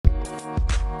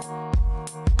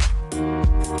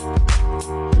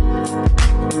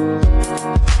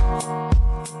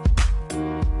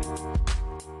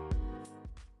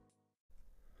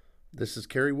This is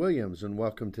Kerry Williams, and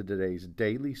welcome to today's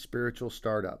Daily Spiritual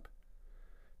Startup.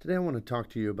 Today I want to talk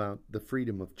to you about the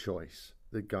freedom of choice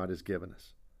that God has given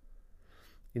us.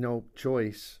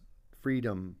 Choice,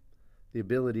 freedom, the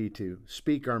ability to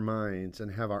speak our minds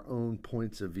and have our own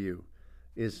points of view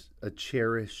is a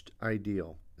cherished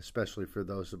ideal, especially for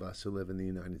those of us who live in the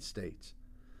United States.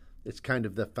 It's kind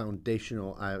of the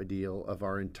foundational ideal of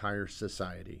our entire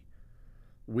society.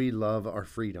 We love our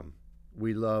freedom.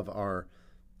 We love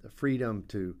the freedom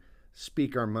to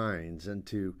speak our minds and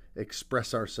to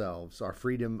express ourselves, our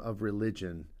freedom of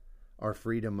religion, our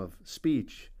freedom of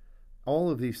speech.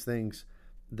 All of these things,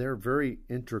 they're very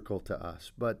integral to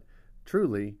us. But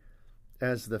truly,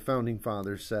 as the Founding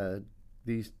Fathers said,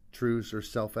 these truths are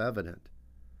self-evident,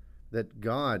 that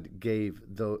God gave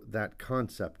that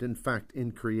concept. In fact,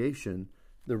 in creation,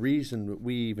 the reason that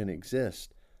we even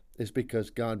exist is because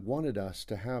God wanted us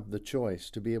to have the choice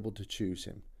to be able to choose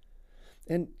Him.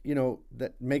 And,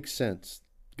 that makes sense.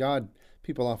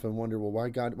 People often wonder, well, why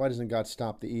doesn't God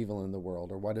stop the evil in the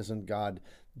world? Or why doesn't God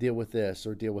deal with this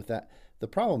or deal with that? The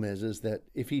problem is that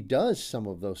if He does some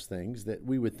of those things that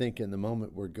we would think in the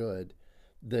moment were good,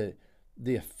 the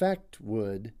effect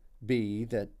would be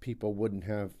that people wouldn't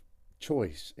have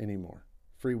choice anymore,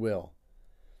 free will.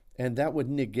 And that would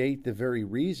negate the very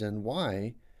reason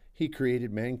why He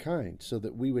created mankind, so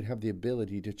that we would have the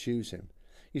ability to choose Him.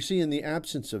 You see, in the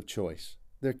absence of choice,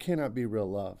 there cannot be real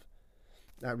love.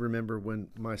 I remember when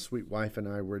my sweet wife and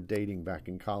I were dating back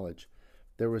in college,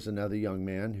 there was another young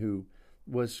man who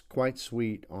was quite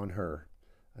sweet on her.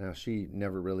 Now, she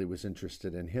never really was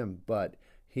interested in him, but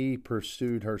he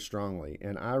pursued her strongly.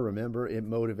 And I remember it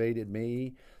motivated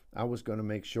me. I was going to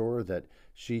make sure that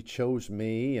she chose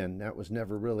me, and that was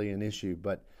never really an issue.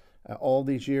 But all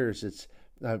these years,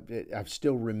 I've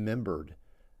still remembered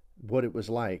what it was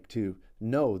like to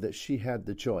know that she had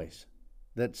the choice,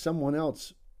 that someone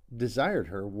else desired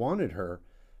her, wanted her,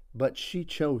 but she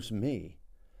chose me.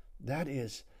 That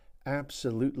is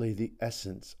absolutely the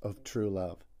essence of true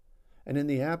love. And in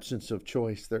the absence of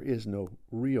choice, there is no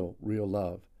real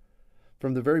love.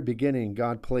 From the very beginning,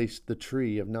 God placed the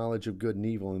tree of knowledge of good and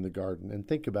evil in the garden. And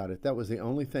think about it, that was the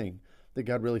only thing that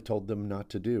God really told them not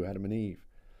to do, Adam and Eve.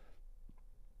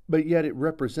 But yet it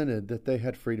represented that they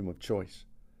had freedom of choice.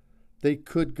 They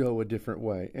could go a different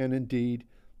way, and indeed,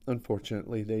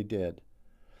 unfortunately, they did.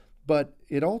 But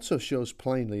it also shows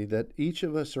plainly that each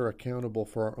of us are accountable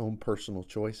for our own personal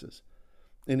choices.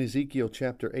 In Ezekiel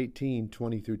chapter 18,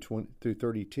 20 through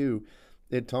 32,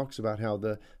 it talks about how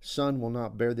the Son will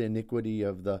not bear the iniquity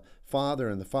of the Father,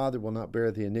 and the Father will not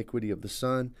bear the iniquity of the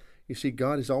Son. You see,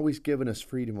 God has always given us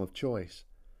freedom of choice.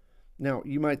 Now,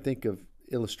 you might think of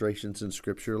illustrations in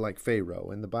Scripture like Pharaoh,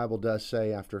 and the Bible does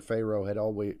say after Pharaoh had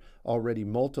already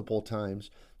multiple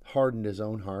times hardened his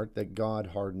own heart, that God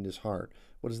hardened his heart.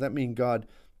 What does that mean? God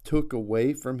took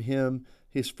away from him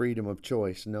his freedom of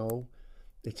choice? No.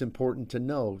 It's important to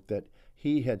note that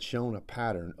he had shown a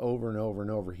pattern over and over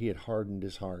and over. He had hardened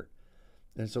his heart.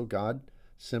 And so God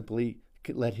simply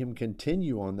let him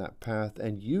continue on that path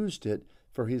and used it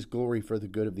for His glory, for the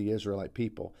good of the Israelite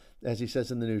people. As He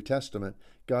says in the New Testament,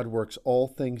 God works all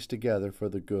things together for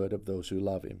the good of those who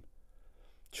love Him.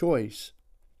 Choice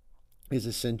is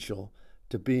essential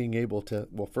to being able to,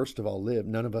 first of all, live.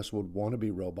 None of us would want to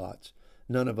be robots.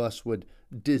 None of us would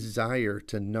desire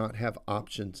to not have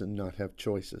options and not have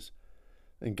choices.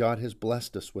 And God has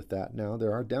blessed us with that. Now,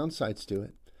 there are downsides to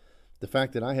it. The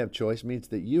fact that I have choice means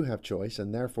that you have choice,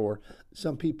 and therefore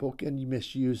some people can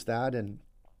misuse that and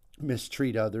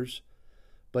mistreat others.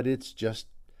 But it's just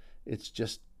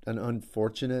an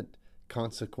unfortunate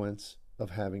consequence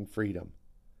of having freedom.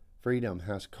 Freedom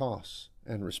has costs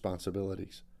and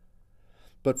responsibilities.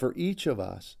 But for each of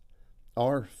us,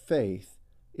 our faith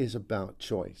is about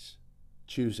choice,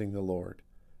 choosing the Lord,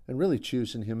 and really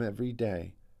choosing Him every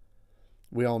day.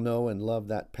 We all know and love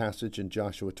that passage in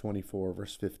Joshua 24,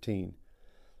 verse 15,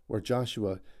 where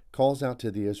Joshua calls out to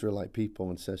the Israelite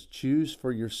people and says, "Choose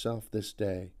for yourself this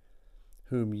day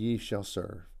whom ye shall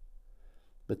serve."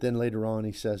 But then later on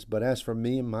he says, "But as for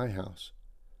me and my house,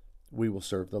 we will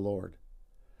serve the Lord."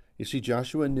 You see,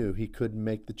 Joshua knew he couldn't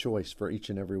make the choice for each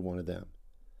and every one of them.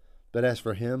 But as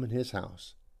for him and his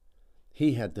house,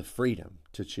 he had the freedom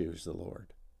to choose the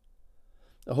Lord.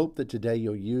 I hope that today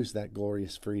you'll use that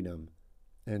glorious freedom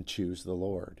and choose the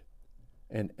Lord,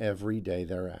 and every day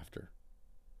thereafter.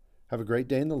 Have a great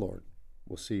day in the Lord.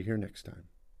 We'll see you here next time.